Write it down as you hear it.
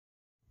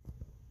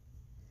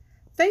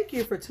Thank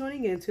you for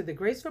tuning in to the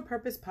Grace for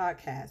Purpose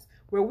podcast,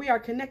 where we are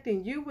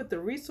connecting you with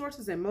the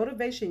resources and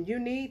motivation you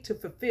need to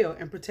fulfill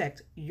and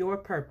protect your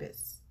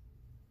purpose.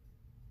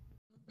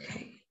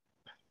 Okay.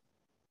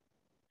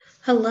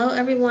 Hello,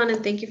 everyone,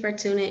 and thank you for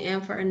tuning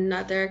in for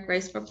another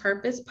Grace for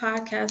Purpose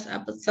podcast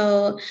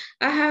episode.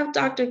 I have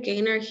Dr.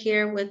 Gaynor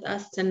here with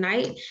us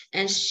tonight,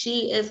 and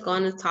she is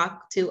going to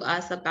talk to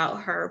us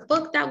about her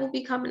book that will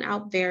be coming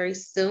out very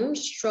soon,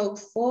 Stroke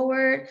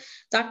Forward.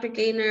 Dr.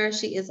 Gaynor,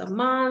 she is a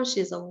mom,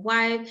 she's a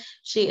wife,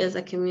 she is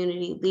a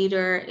community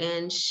leader,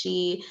 and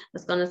she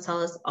is going to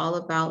tell us all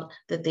about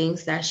the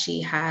things that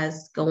she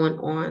has going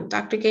on.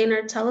 Dr.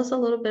 Gaynor, tell us a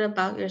little bit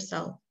about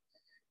yourself.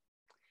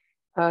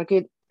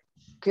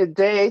 Good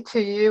day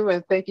to you,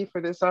 and thank you for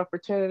this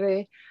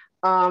opportunity.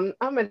 I'm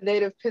a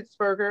native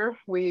Pittsburgher.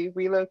 We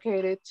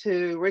relocated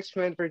to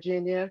Richmond,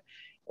 Virginia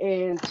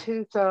in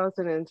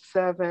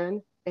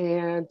 2007,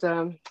 and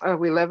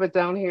we love it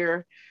down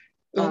here.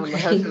 My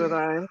husband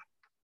and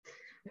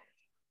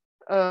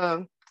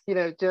I,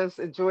 just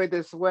enjoy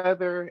this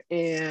weather.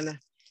 And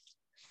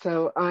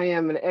so I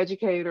am an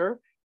educator,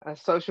 a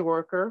social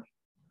worker,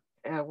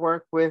 and I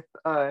work with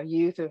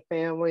youth and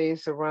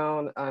families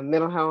around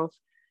mental health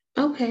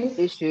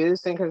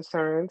issues and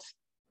concerns,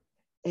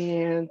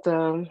 and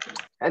a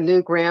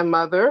new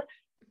grandmother.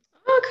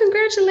 Oh,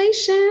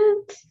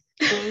 congratulations.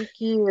 Thank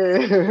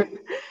you.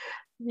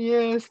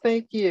 Yes,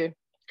 thank you.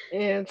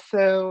 And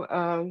so,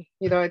 I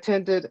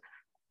attended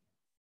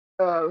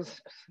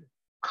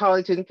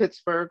college in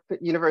Pittsburgh,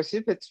 University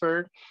of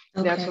Pittsburgh.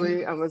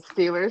 Naturally, I'm a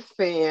Steelers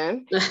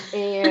fan,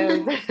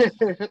 and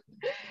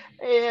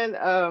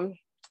and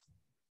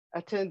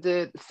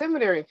attended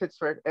seminary in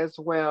Pittsburgh as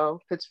well,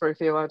 Pittsburgh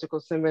Theological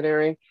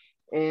Seminary.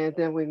 And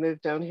then we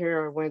moved down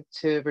here. I went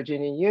to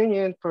Virginia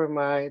Union for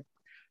my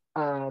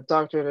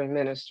doctorate in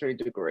ministry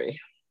degree.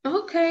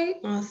 Okay,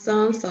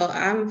 awesome. So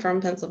I'm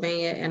from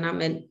Pennsylvania and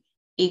I'm an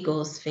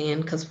Eagles fan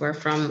because we're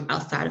from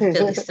outside of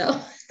Philly. So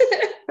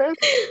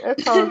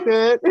that's all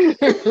good.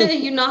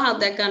 You know how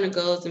that kind of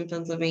goes in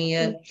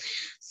Pennsylvania.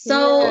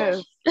 So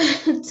yes.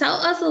 Tell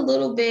us a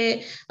little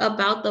bit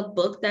about the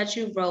book that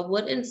you wrote.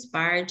 What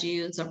inspired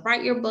you to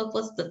write your book?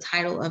 What's the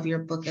title of your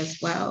book as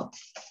well?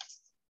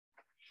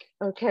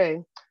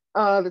 Okay.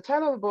 The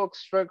title of the book,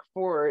 Stroke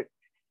Forward,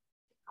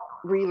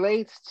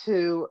 relates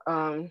to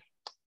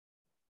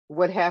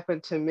what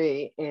happened to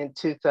me in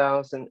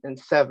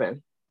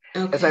 2007.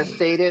 Okay. As I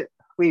stated,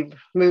 we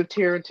moved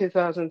here in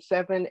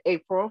 2007,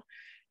 April,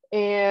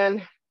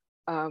 and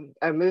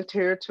I moved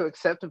here to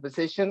accept a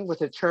position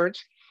with a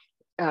church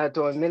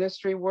doing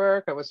ministry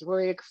work. I was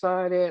really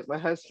excited. My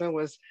husband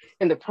was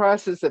in the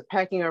process of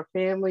packing our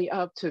family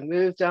up to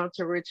move down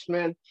to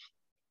Richmond.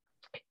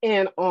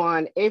 And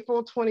on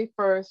April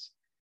 21st,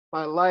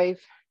 my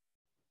life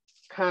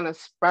kind of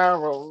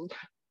spiraled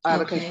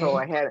out of control.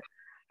 I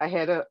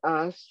had a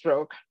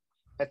stroke.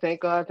 I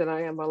thank God that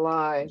I am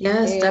alive.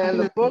 Yes, and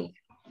definitely. The book,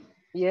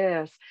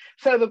 yes.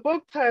 So the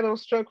book title,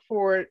 Stroke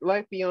Forward,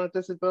 Life Beyond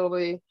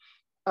Disability,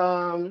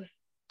 talks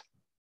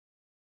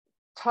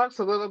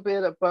a little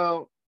bit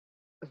about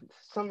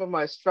some of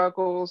my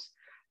struggles,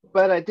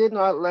 but I did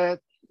not let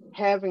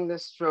having the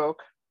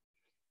stroke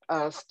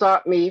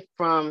stop me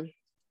from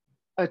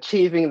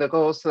achieving the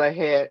goals that I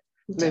had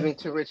moving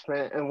to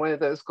Richmond. And one of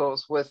those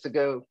goals was to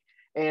go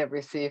and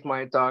receive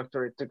my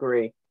doctorate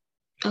degree.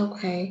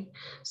 Okay.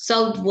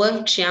 So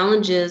what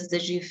challenges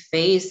did you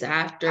face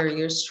after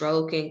your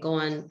stroke and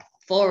going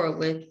forward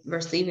with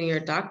receiving your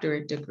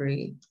doctorate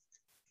degree?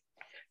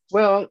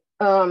 Well,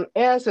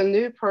 as a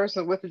new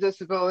person with a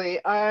disability,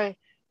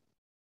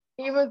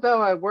 even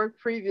though I worked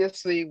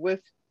previously with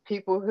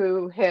people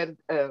who had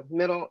a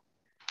mental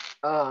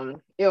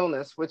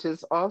illness, which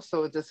is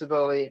also a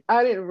disability,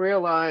 I didn't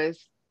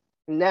realize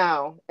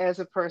now, as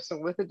a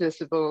person with a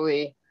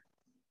disability,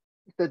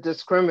 the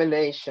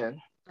discrimination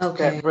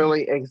that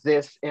really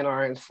exists in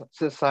our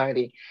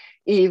society,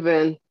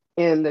 even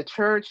in the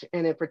church,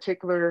 and in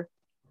particular,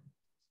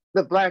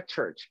 the Black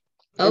church.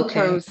 In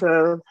terms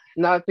of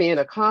not being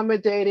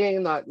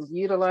accommodating, not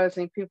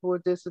utilizing people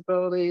with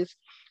disabilities,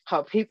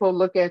 how people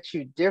look at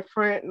you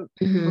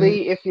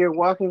differently if you're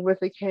walking with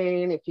a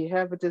cane, if you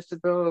have a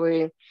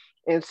disability.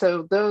 And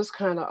so those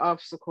kind of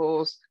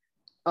obstacles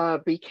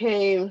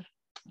became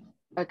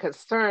a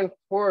concern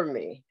for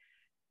me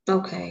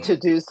to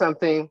do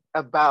something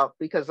about,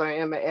 because I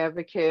am an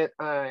advocate,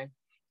 I'm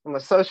a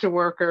social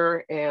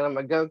worker, and I'm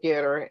a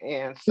go-getter.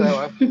 And so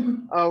I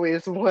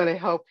always want to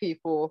help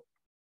people,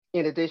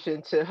 in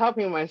addition to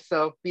helping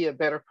myself be a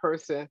better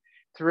person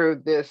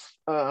through this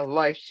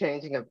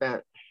life-changing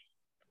event.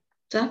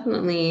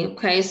 Definitely.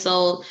 Okay,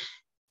 so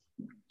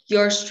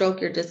your stroke,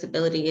 your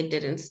disability, it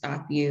didn't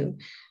stop you.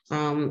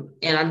 And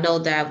I know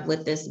that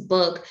with this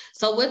book.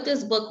 So with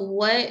this book,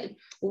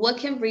 what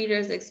can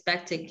readers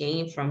expect to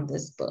gain from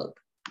this book?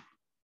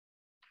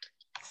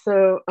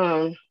 So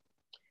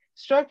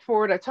Stroke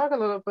Forward, I talk a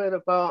little bit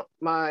about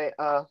my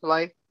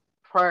life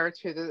prior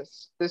to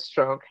this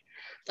stroke.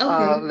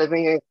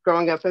 Living and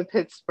growing up in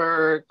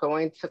Pittsburgh,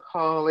 going to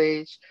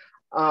college,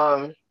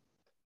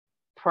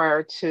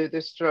 prior to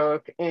the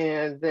stroke.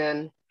 And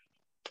then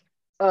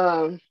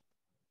um,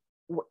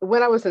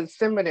 when I was in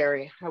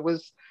seminary, I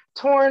was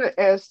torn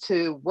as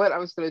to what I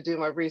was going to do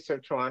my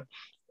research on.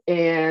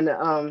 And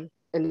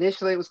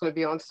initially it was going to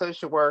be on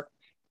social work.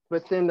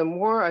 But then the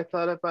more I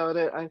thought about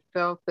it, I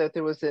felt that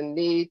there was a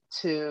need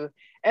to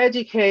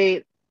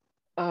educate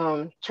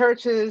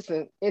churches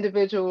and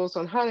individuals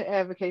on how to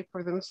advocate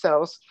for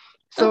themselves.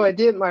 So I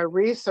did my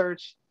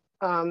research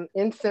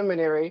in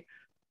seminary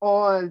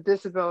on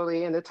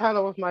disability, and the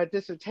title of my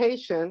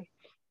dissertation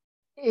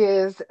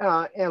is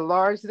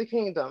Enlarge the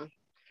Kingdom,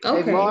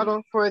 a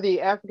model for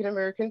the African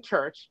American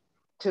Church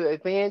to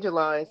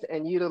evangelize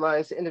and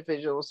utilize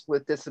individuals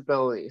with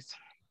disabilities.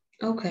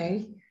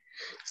 Okay.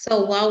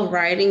 So while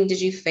writing,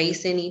 did you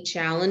face any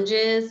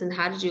challenges, and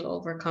how did you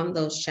overcome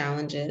those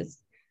challenges?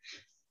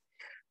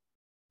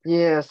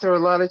 Yes, there were a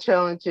lot of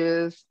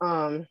challenges.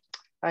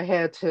 I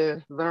had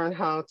to learn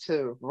how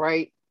to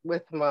write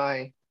with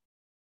my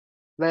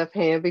left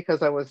hand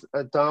because I was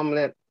a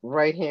dominant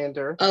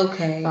right-hander.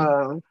 Okay.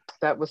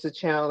 That was a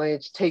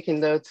challenge. Taking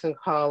notes in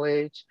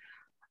college,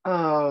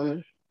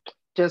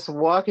 just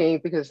walking,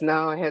 because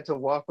now I had to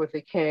walk with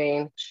a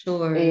cane.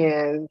 Sure.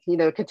 And, you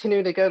know,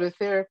 continue to go to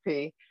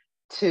therapy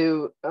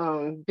to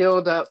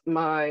build up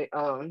my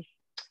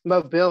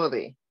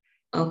mobility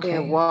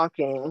and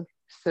walking.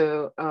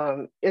 So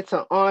it's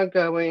an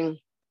ongoing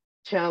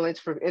challenge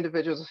for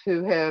individuals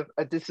who have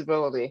a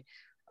disability.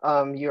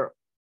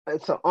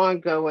 It's an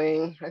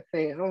ongoing, I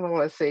think, I don't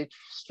want to say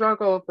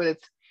struggle, but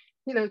it's,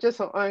 you know,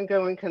 just an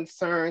ongoing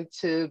concern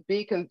to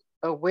be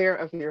aware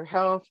of your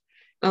health,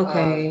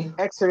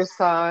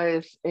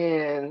 exercise,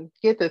 and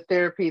get the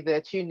therapy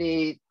that you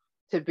need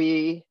to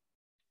be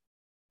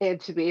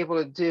able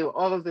to do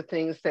all of the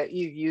things that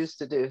you used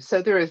to do.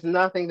 So there is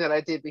nothing that I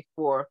did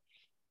before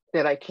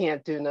that I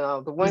can't do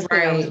now. The one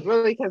thing I was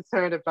really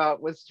concerned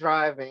about was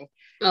driving.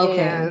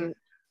 And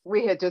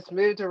we had just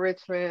moved to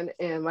Richmond,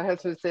 and my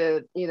husband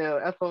said, you know,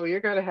 Ethel, you're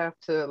going to have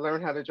to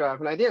learn how to drive.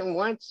 And I didn't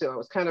want to. I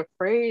was kind of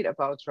afraid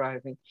about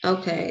driving.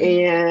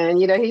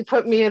 And, you know, he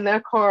put me in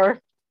that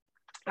car.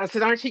 I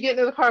said, aren't you getting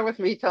in the car with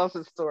me? He tells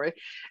his story.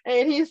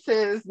 And he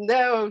says,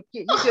 no,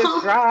 you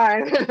just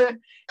drive.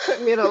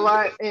 Put me in a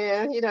lot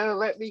and, you know,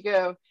 let me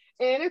go.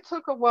 And it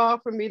took a while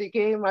for me to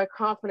gain my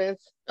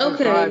confidence in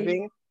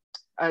driving.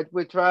 I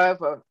would drive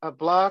a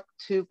block,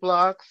 2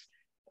 blocks.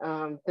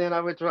 Then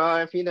I would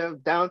drive, you know,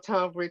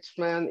 downtown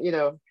Richmond, you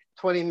know,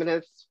 20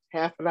 minutes,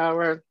 half an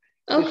hour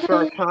to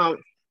Short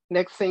Pump.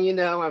 Next thing you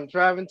know, I'm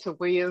driving to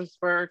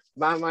Williamsburg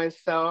by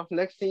myself.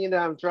 Next thing you know,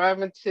 I'm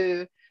driving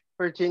to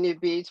Virginia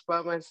Beach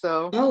by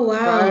myself. Oh,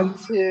 wow.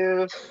 Drive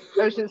to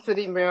Ocean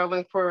City,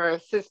 Maryland for a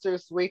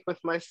sisters week with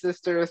my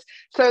sisters.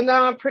 So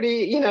now I'm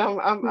pretty, you know,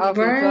 I'm up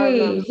and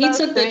driving. He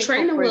took the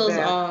training wheels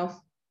off.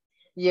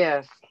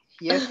 Yes,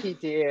 he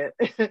did.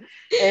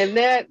 And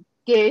that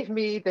gave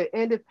me the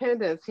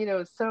independence. You know,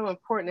 it's so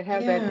important to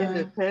have that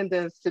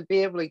independence to be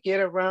able to get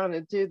around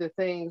and do the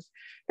things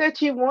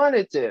that you want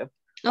to do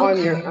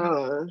on your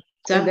own.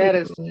 Definitely. And that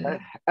is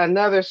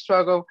another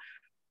struggle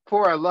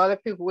for a lot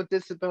of people with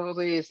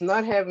disabilities,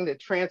 not having the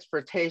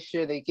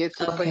transportation to get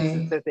to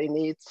places that they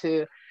need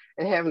to,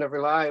 and having to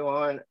rely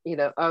on, you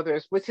know,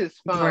 others, which is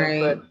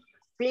fine, but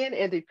being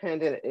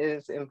independent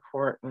is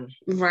important.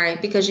 Right,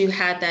 because you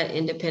had that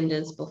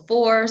independence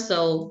before,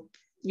 so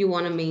you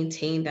want to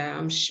maintain that,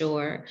 I'm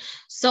sure.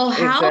 So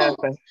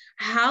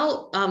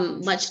how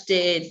much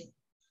did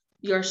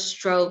your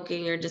stroke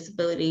and your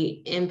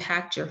disability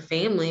impact your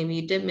family? I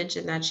mean, you did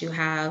mention that you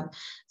have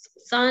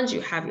sons,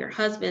 you have your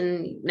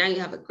husband, now you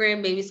have a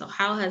grandbaby. So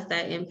how has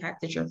that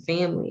impacted your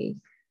family?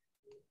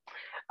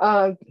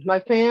 My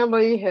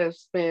family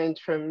has been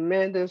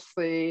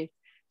tremendously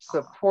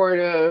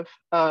supportive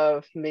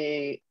of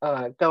me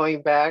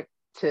going back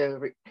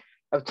to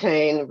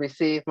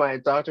receive my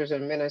doctorate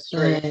in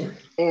ministry.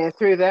 And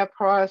through that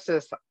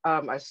process,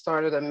 I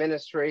started a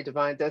ministry,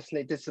 Divine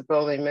Destiny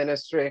Disability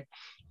Ministry.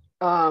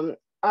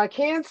 I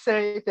can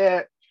say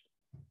that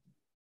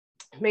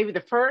maybe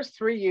the first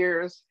 3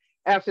 years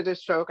after the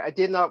stroke, I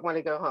did not want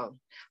to go home.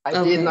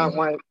 I did not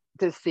want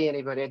to see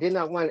anybody. I did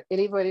not want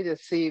anybody to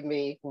see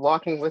me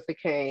walking with a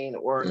cane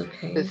or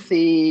to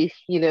see,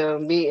 you know,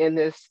 me in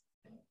this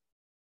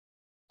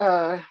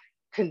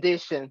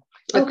condition.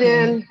 But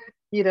then,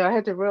 you know, I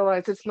had to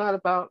realize it's not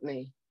about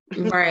me.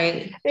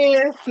 Right.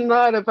 It's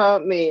not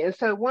about me. And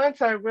so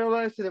once I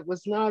realized that it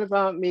was not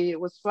about me, it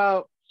was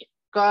about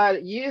God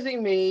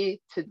using me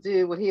to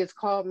do what he has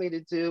called me to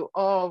do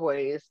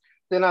always,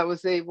 then I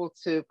was able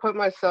to put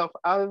myself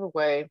out of the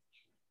way.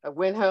 I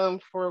went home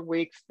for a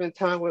week, spent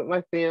time with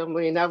my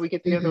family. And now we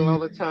get together all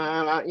the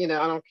time. I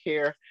don't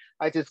care.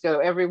 I just go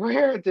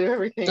everywhere, do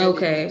everything I need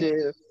to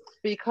do.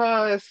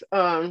 Because,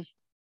 there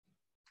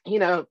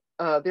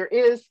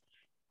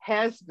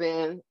has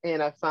been,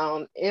 and I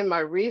found in my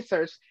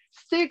research,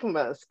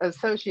 stigmas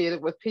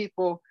associated with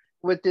people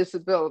with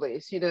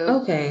disabilities,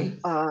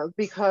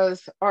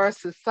 because our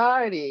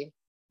society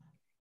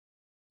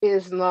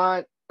is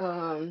not,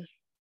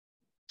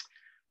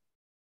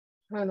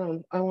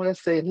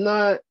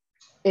 not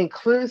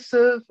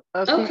inclusive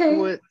of people Okay.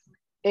 with,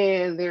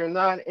 and they're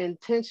not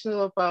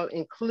intentional about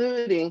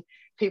including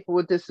people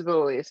with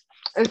disabilities.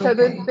 And so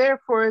then, Okay.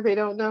 therefore, they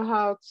don't know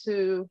how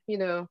to,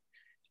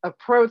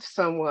 approach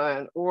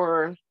someone,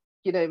 or,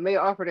 may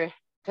offer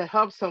to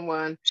help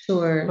someone,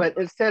 Sure. but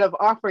instead of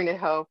offering to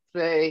help,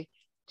 they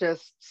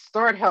just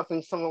start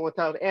helping someone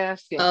without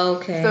asking.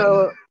 Okay.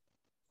 So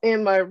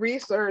in my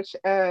research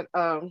at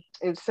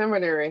in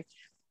seminary,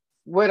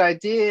 what I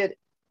did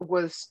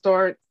was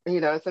start,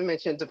 as I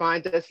mentioned,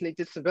 Divine Destiny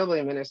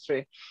Disability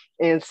Ministry.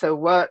 And so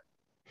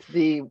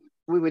we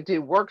would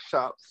do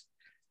workshops.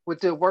 We'd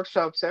do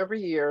workshops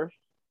every year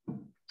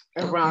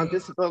around Okay.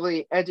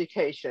 disability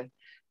education,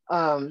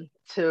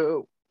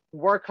 to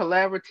work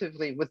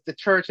collaboratively with the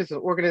churches and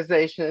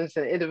organizations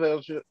and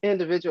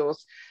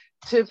individuals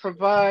to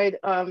provide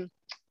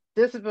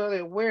disability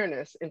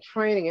awareness and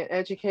training and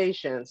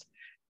educations,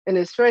 and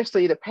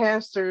especially the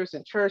pastors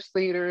and church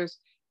leaders,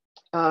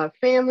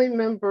 family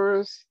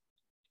members,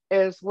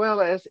 as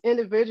well as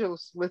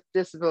individuals with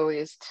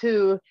disabilities,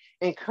 to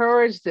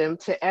encourage them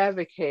to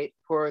advocate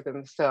for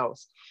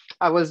themselves.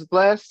 I was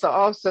blessed to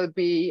also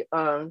be,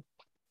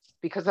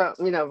 because I,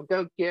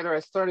 go getter, I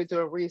started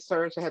doing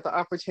research. I had the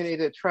opportunity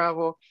to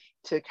travel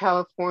to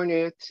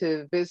California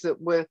to visit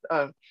with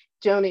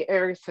Joni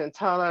Eareckson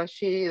Tada.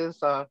 She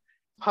is a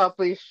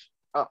published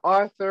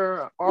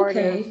author,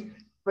 artist, Okay.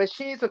 but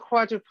she's a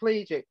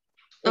quadriplegic,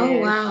 Oh,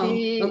 and wow.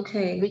 she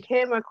Okay.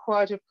 became a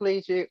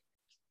quadriplegic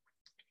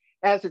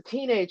as a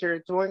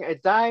teenager during a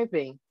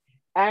diving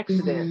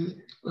accident.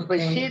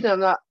 But she Okay. did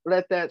not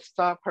let that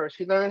stop her.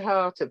 She learned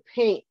how to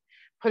paint,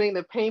 putting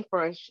the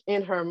paintbrush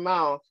in her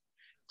mouth,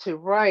 to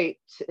write,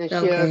 and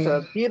she has Okay.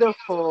 a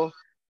beautiful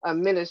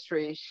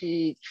ministry.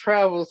 She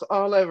travels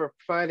all over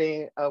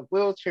providing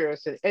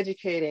wheelchairs and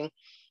educating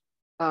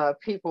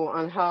people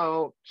on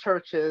how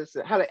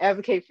to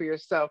advocate for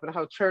yourself, and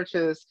how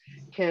churches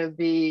can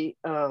be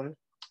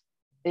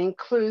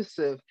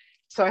inclusive.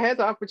 So I had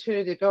the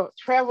opportunity to go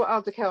travel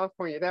out to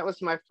California. That was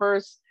my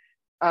first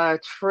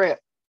trip,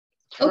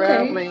 Okay.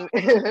 traveling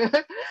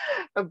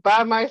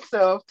by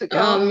myself to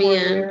Oh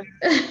California,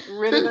 man.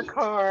 renting a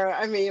car.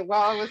 I mean,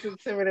 while I was in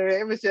seminary,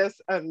 it was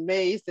just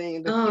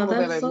amazing, the Oh, people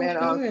that that's I so met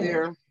out good.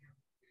 there.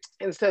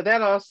 And so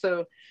that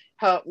also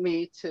helped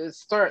me to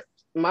start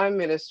my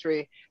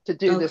ministry, to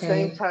do the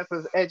same Okay. type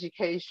of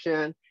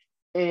education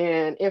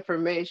and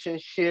information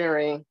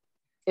sharing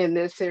in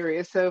this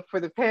area. So for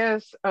the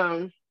past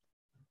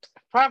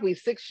probably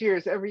 6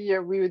 years, every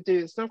year we would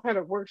do some kind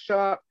of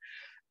workshop,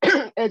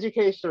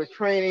 education or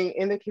training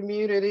in the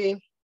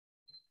community,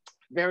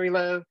 very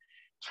low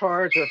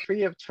charge or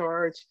free of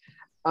charge.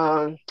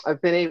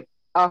 I've been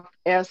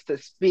asked to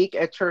speak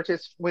at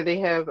churches when they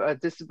have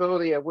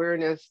disability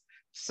awareness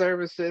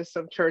services.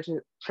 Some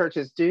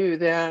churches do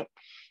that.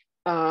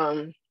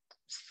 Um,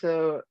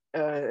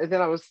 and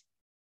then I was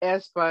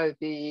asked by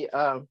the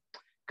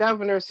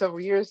governor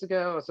several years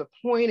ago. I was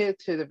appointed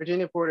to the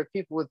Virginia Board of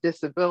People with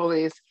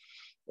Disabilities,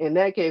 and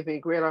that gave me a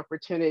great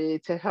opportunity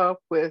to help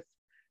with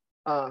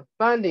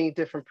funding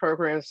different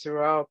programs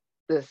throughout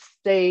the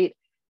state.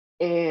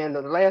 And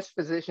the last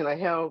position I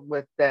held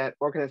with that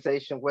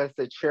organization was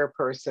the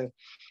chairperson.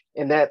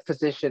 And that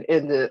position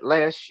ended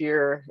last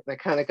year. I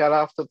kind of got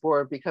off the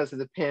board because of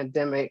the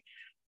pandemic,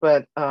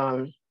 but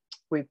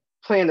we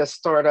plan to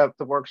start up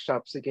the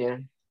workshops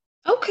again.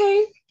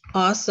 Okay.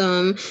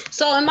 Awesome.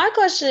 So, and my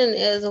question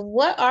is,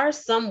 what are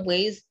some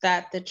ways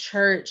that the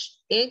church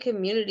and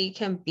community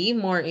can be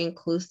more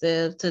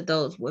inclusive to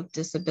those with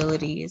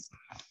disabilities?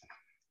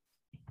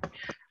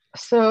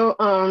 So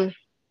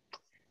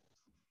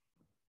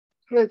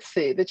let's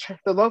see, the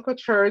local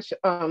church,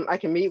 I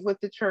can meet with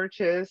the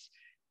churches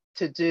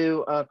to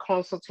do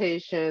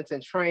consultations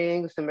and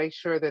trainings to make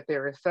sure that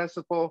they're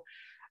accessible.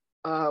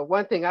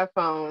 One thing I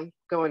found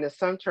going to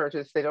some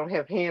churches, they don't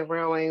have hand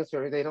railings,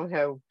 or they don't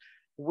have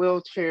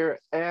wheelchair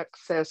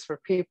access for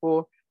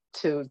people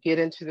to get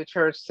into the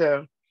church.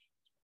 So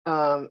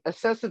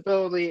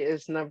accessibility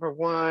is number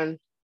one.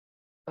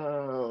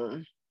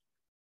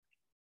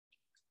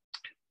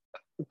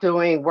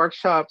 Doing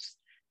workshops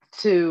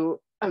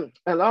and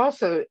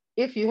also,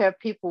 if you have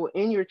people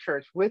in your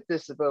church with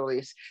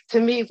disabilities,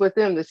 to meet with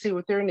them to see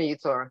what their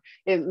needs are.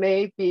 It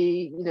may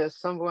be,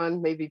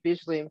 someone may be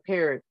visually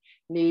impaired,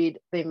 they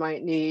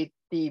might need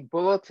the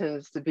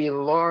bulletins to be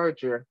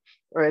larger,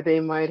 or they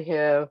might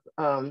have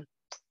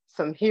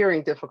some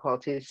hearing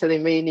difficulties, so they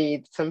may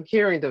need some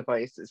hearing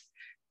devices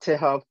to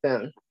help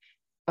them.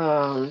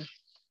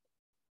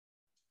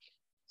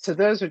 So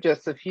those are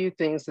just a few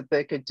things that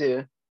they could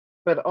do.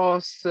 But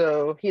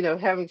also,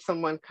 having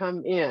someone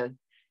come in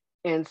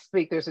and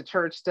speak. There's a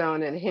church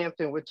down in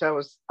Hampton, which I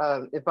was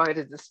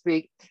invited to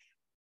speak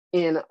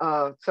in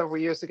several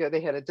years ago.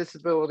 They had a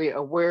disability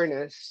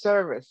awareness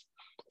service,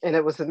 and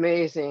it was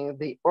amazing.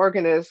 The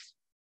organist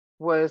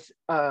was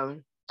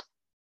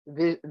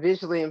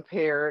visually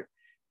impaired,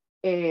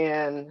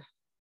 and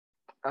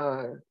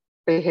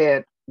they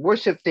had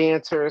worship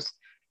dancers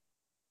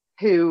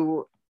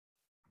who,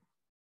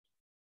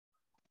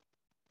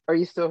 are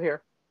you still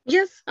here?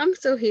 Yes, I'm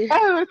still here.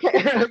 Oh,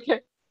 okay. Okay.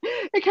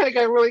 It kind of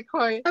got really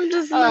quiet. I'm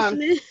just Um,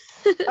 listening.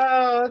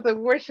 oh, the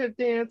worship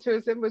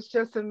dancers, it was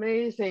just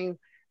amazing.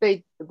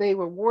 They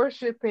were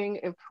worshiping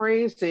and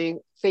praising.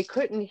 They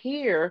couldn't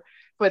hear,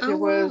 but there Oh,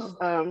 was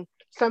wow.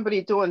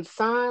 somebody doing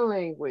sign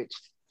language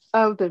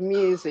of the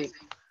music,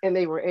 and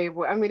they were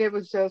able, I mean, it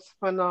was just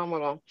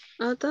phenomenal.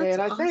 Oh, that's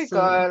And I thank awesome.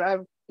 God I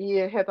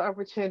yeah, had the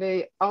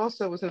opportunity,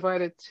 also was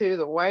invited to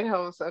the White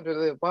House under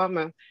the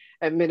Obama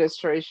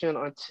administration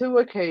on 2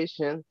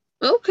 occasions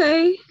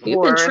Okay, you've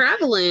been for,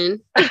 traveling.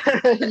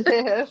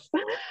 yes,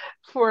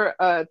 for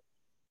uh,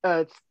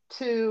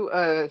 two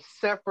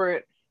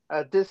separate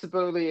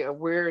disability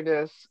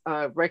awareness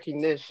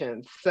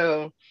recognitions.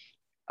 So,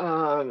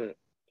 um,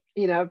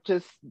 I've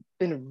just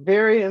been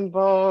very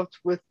involved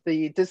with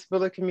the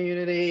disability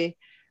community.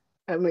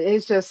 I mean,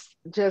 it's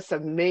just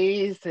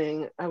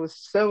amazing. I was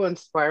so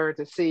inspired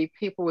to see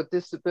people with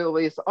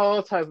disabilities,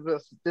 all types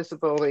of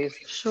disabilities,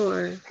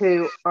 Sure.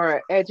 who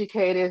are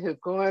educated, who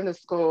go into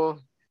school,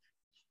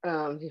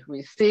 who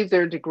receive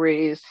their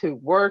degrees, who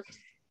work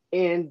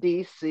in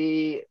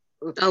DC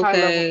with high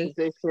level Okay.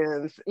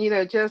 positions,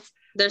 just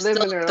They're still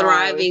living their lives.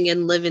 thriving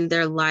and living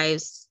their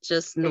lives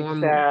just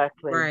normal.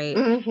 Exactly. Right.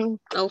 Hmm.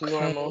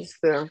 Normal. Okay.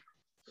 So,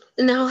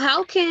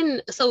 Now,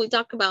 so we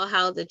talk about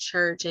how the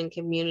church and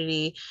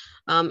community,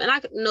 and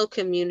I know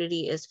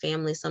community is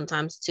family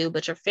sometimes too,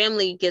 but your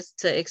family gets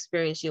to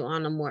experience you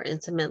on a more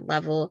intimate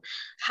level.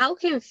 How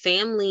can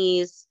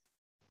families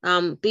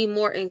be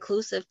more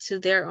inclusive to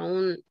their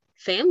own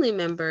family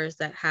members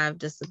that have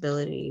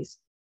disabilities?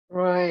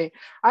 right.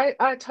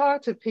 I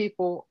talk to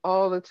people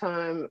all the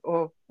time,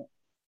 or,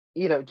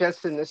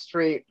 just in the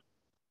street,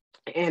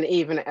 and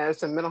even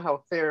as a mental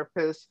health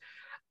therapist,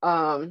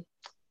 um,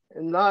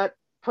 not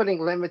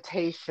putting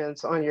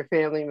limitations on your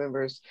family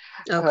members.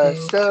 Okay.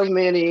 So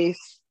many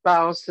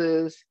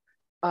spouses,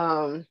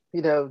 don't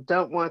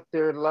want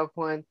their loved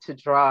one to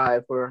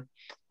drive,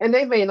 and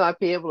they may not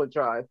be able to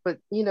drive, but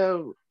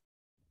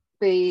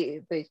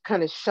they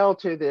kind of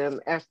shelter them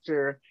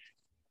after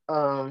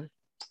um,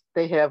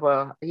 they have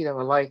a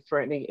life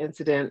threatening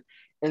incident,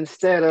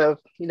 instead of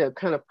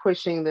kind of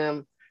pushing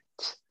them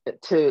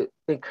to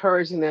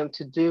encouraging them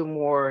to do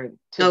more,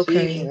 to be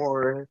Okay.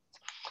 more.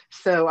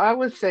 So I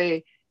would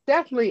say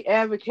definitely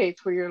advocate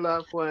for your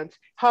loved ones,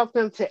 help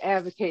them to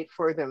advocate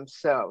for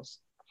themselves.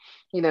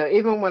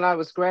 Even when I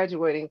was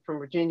graduating from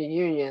Virginia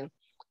Union,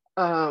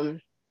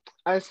 um,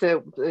 I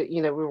said,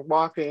 we were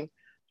walking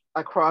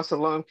across a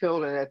long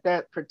field, and at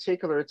that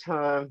particular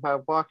time, my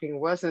walking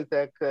wasn't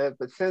that good.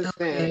 But since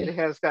then, it Okay.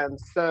 has gotten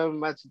so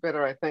much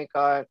better, I thank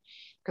God,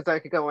 because I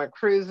could go on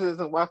cruises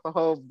and walk the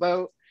whole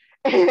boat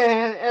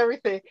and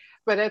everything.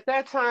 But at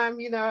that time,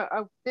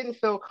 I didn't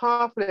feel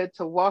confident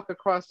to walk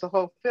across the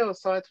whole field.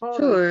 So I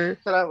told them Sure.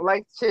 that I would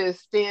like to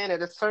stand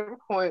at a certain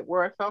point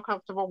where I felt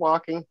comfortable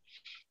walking,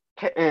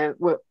 and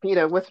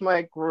with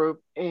my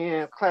group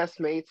and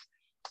classmates,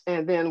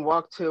 and then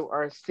walk to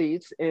our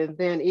seats. And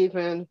then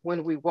even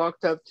when we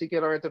walked up to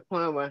get our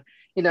diploma,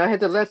 I had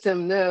to let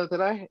them know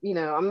that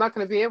I'm not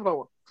going to be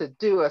able to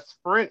do a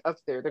sprint up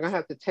there. They're going to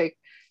have to take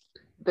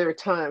their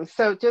time.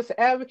 So just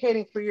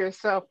advocating for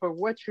yourself for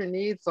what your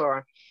needs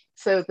are,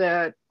 so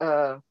that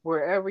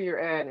wherever you're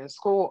at, in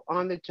school,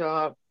 on the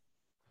job,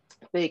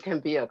 they can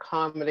be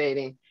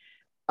accommodating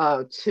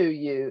to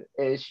you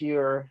as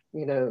you're,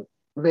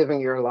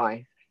 living your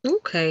life.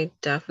 Okay,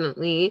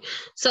 definitely.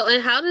 So,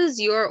 and how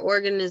does your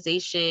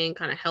organization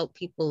kind of help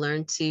people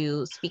learn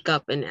to speak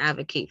up and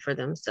advocate for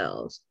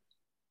themselves?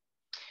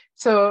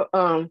 So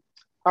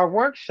our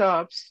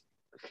workshops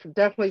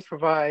definitely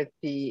provide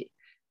the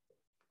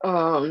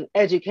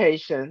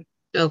education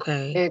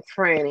Okay. and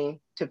training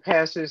to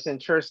pastors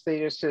and church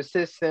leaders to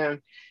assist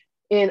them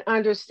in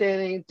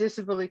understanding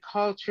disability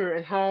culture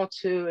and how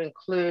to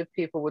include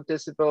people with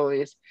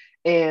disabilities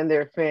and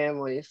their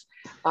families.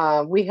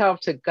 We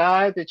help to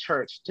guide the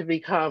church to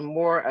become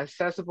more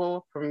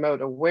accessible,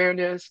 promote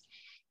awareness,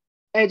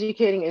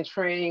 educating and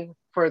training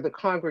for the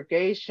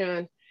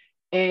congregation,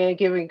 and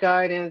giving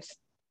guidance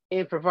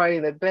in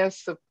providing the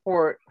best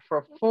support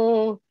for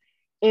full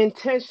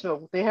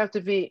intentional. They have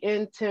to be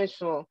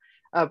intentional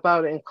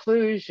about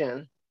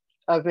inclusion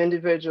of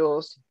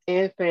individuals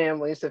and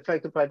families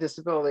affected by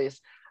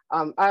disabilities.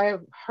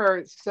 I've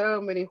heard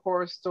so many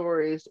horror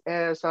stories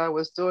as I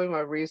was doing my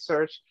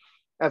research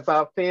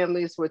about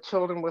families with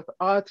children with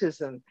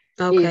autism,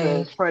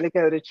 even Okay. trying to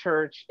go to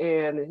church,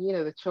 and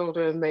the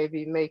children may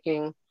be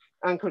making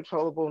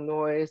uncontrollable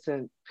noise,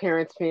 and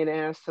parents being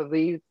asked to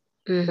leave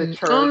the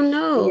Oh church.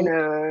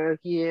 no.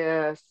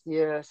 Yes,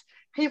 yes.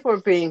 People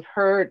are being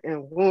hurt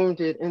and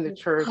wounded in the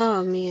church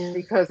Oh man.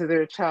 because of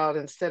their child,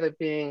 instead of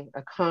being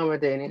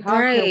accommodating. How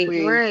can Right,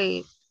 we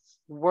right.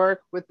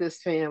 work with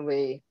this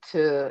family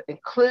to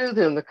include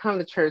them to come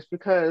to church,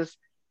 because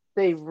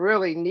they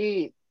really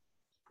need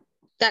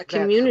That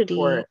that community.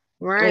 support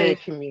Right. and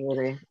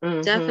community?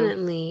 Hmm.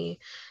 Definitely.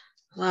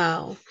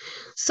 Wow.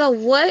 So,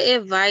 what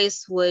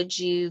advice would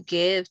you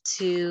give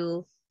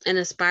to an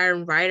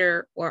aspiring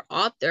writer or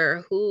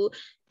author who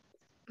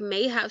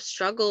may have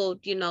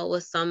struggled,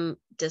 with some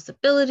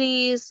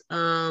disabilities, they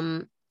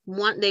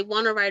want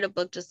to write a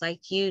book just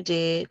like you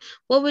did,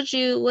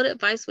 what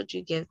advice would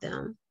you give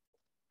them?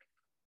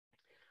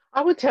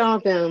 I would tell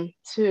them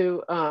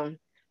to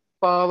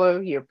follow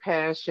your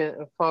passion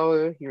and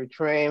follow your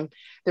dream.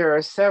 There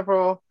are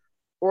several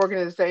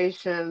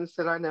organizations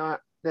that I know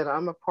that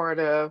I'm a part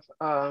of.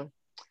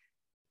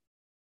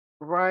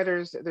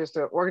 Writers, there's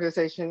an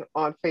organization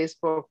on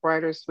Facebook,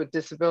 Writers with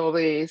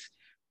Disabilities,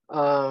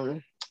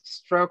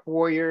 Stroke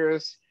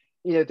Warriors.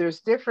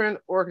 There's different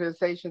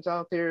organizations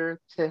out there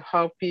to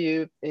help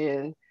you,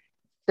 and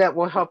that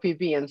will help you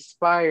be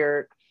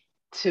inspired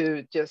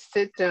to just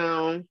sit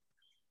down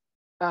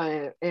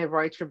and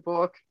write your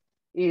book.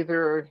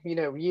 Either,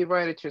 you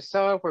write it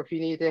yourself, or if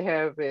you need to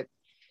have it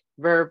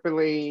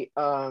verbally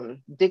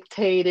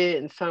dictated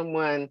and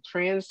someone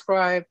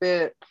transcribe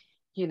it,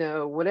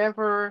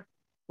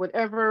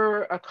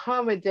 whatever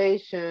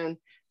accommodation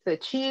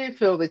that you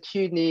feel that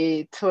you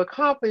need to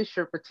accomplish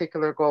your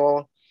particular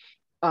goal,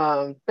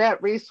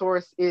 that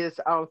resource is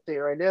out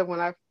there. I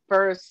know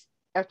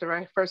after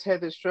I first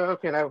had the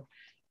stroke, and I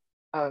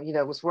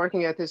was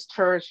working at this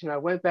church, and I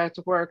went back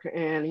to work,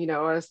 and I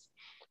was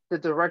the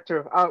director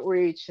of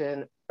outreach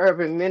and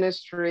urban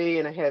ministry,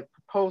 and I had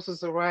proposals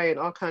to write and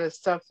all kind of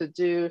stuff to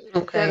do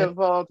that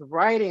involved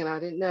writing, and I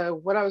didn't know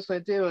what I was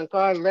going to do, and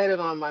God laid it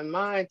on my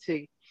mind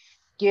to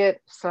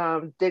get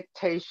some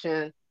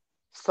dictation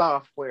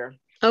software.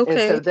 And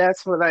so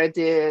that's what I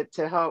did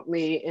to help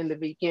me in the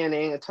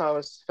beginning until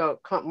I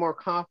felt more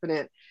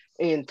confident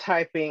in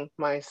typing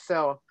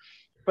myself.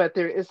 But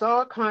there is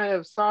all kind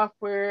of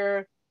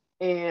software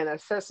and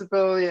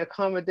accessibility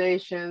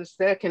accommodations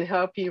that can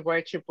help you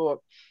write your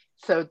book.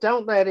 So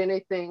don't let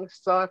anything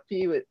stop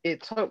you.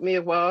 It took me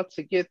a while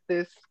to get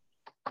this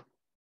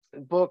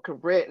book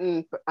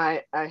written.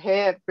 I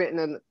had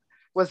written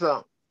was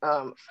a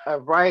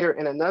writer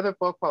in another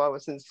book while I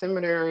was in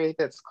seminary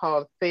that's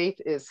called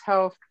Faith is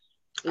Health.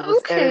 It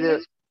was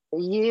edited,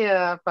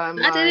 by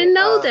my... I didn't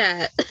know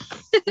that.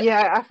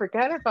 Yeah, I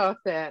forgot about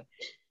that.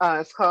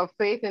 It's called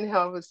Faith and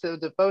Health. It's a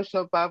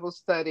devotional Bible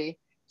study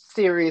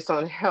series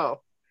on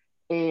health.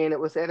 And it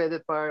was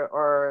edited by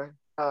our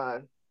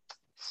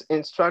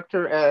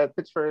instructor at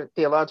Pittsburgh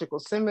Theological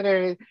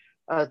Seminary,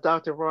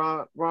 Dr.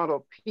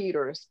 Ronald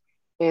Peters.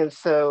 And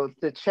so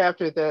the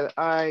chapter that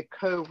I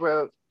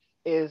co-wrote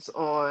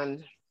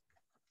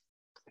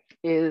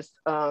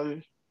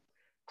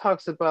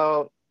talks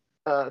about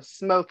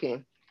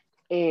smoking.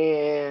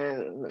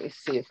 And let me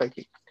see if I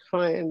can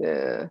find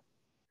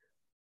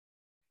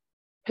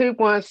Who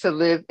Wants to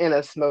Live in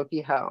a Smoky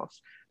House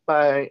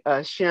by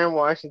Sharon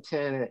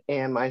Washington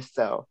and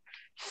myself.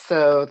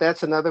 So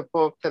that's another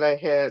book that I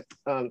had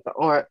the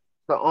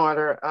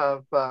honor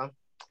of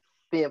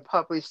being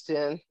published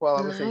in while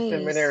I was in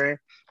seminary.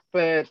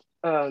 But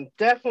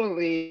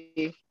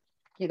definitely,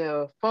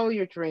 follow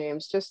your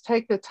dreams. Just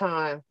take the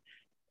time,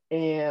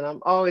 and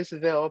I'm always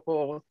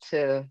available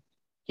to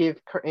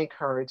give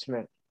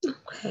encouragement.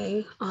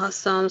 Okay,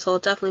 awesome. So we'll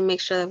definitely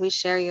make sure that we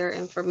share your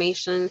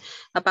information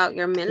about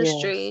your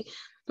ministry. Yes.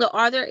 So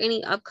are there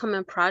any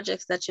upcoming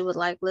projects that you would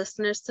like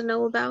listeners to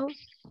know about?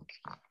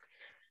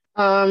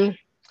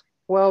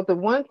 Well, the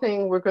one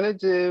thing we're going to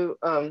do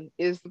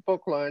is the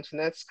book launch, and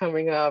that's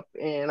coming up,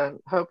 and I'm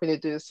hoping to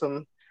do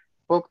some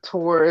book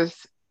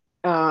tours.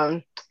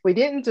 We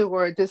didn't do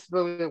our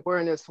disability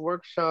awareness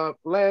workshop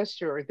last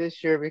year or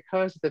this year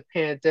because of the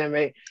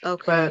pandemic,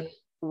 but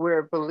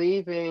we're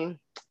believing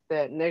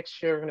that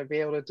next year we're going to be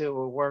able to do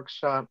a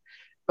workshop.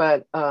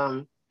 But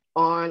on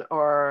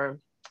our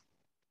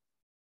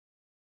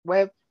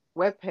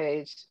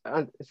webpage,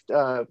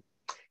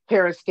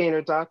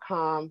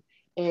 HarrisGaynor.com,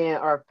 and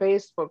our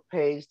Facebook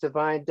page,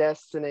 Divine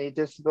Destiny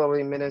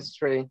Disability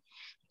Ministry,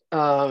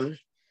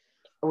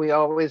 we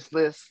always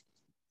list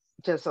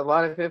just a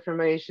lot of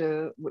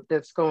information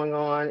that's going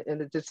on in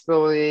the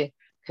disability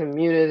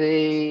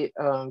community,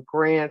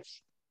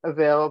 grants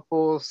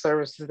available,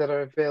 services that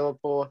are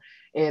available,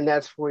 and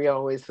that's where we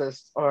always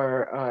list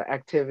our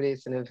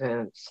activities and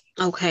events.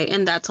 Okay,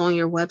 and that's on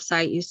your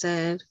website, you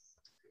said?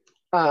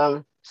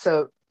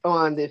 So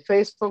on the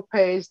Facebook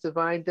page,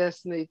 Divine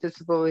Destiny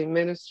Disability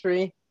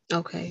Ministry.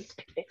 Okay.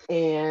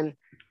 And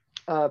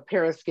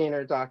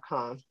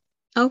HarrisGaynor.com.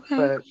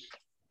 Okay.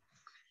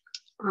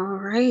 All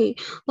right.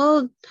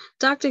 Well,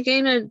 Dr.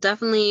 Gaynor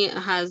definitely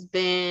has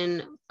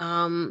been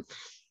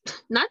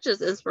not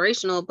just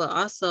inspirational, but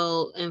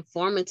also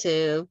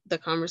informative, the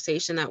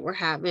conversation that we're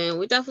having.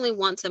 We definitely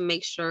want to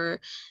make sure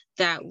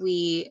that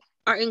we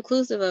are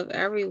inclusive of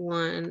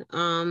everyone,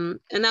 and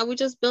that we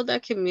just build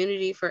that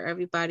community for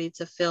everybody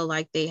to feel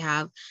like they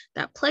have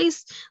that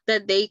place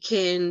that they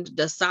can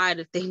decide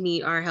if they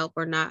need our help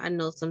or not. I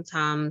know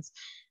sometimes,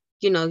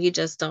 you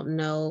just don't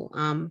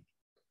know.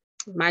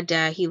 My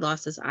dad, he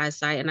lost his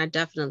eyesight, and I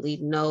definitely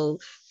know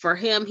for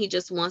him, he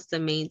just wants to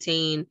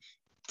maintain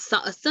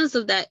a sense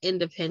of that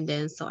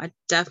independence. So I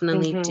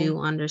definitely do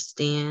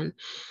understand.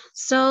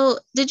 So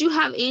did you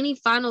have any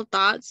final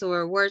thoughts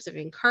or words of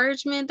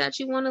encouragement that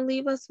you want to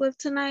leave us with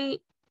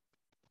tonight?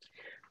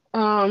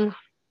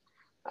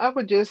 I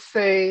would just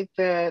say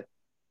that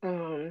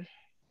um,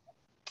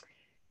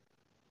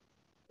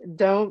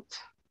 don't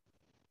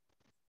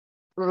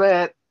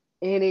let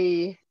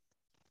any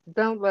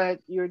don't let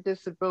your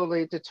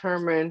disability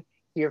determine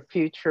your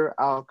future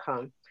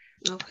outcome.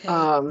 Okay.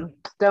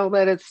 Don't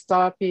let it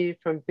stop you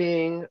from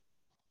being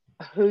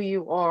who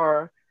you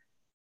are.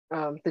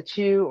 That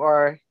you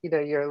are,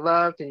 you're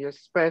loved and you're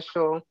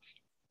special,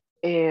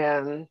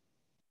 and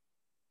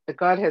that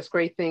God has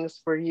great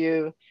things for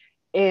you.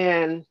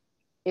 And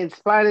in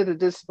spite of the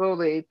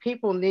disability,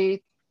 people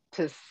need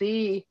to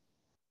see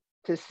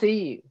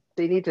you.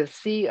 They need to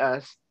see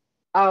us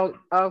out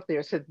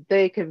there so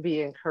they can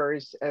be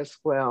encouraged as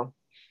well.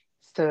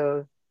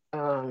 So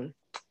um,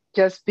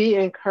 just be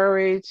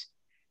encouraged,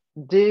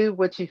 do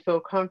what you feel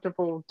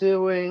comfortable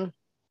doing,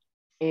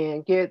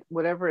 and get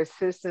whatever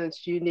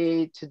assistance you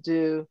need to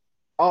do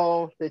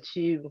all that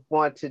you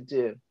want to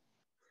do,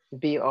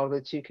 be all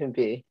that you can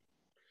be.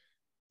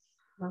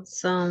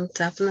 Awesome,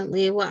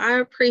 definitely. Well, I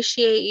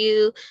appreciate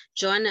you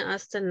joining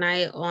us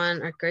tonight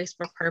on our Grace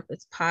for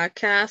Purpose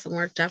podcast. And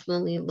we're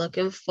definitely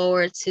looking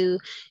forward to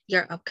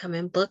your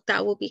upcoming book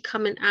that will be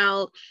coming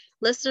out.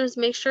 Listeners,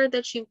 make sure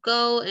that you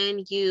go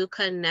and you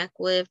connect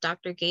with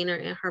Dr. Gaynor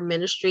and her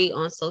ministry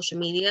on social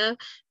media.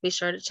 Be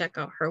sure to check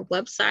out her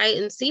website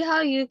and see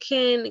how you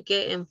can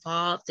get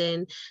involved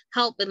and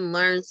help and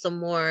learn some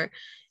more.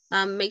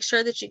 Make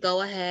sure that you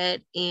go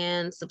ahead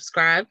and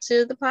subscribe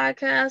to the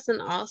podcast,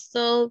 and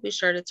also be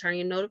sure to turn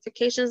your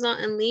notifications on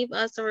and leave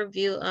us a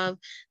review of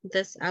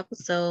this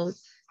episode.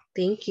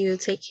 Thank you.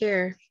 Take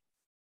care.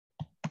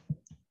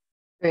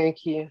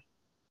 Thank you.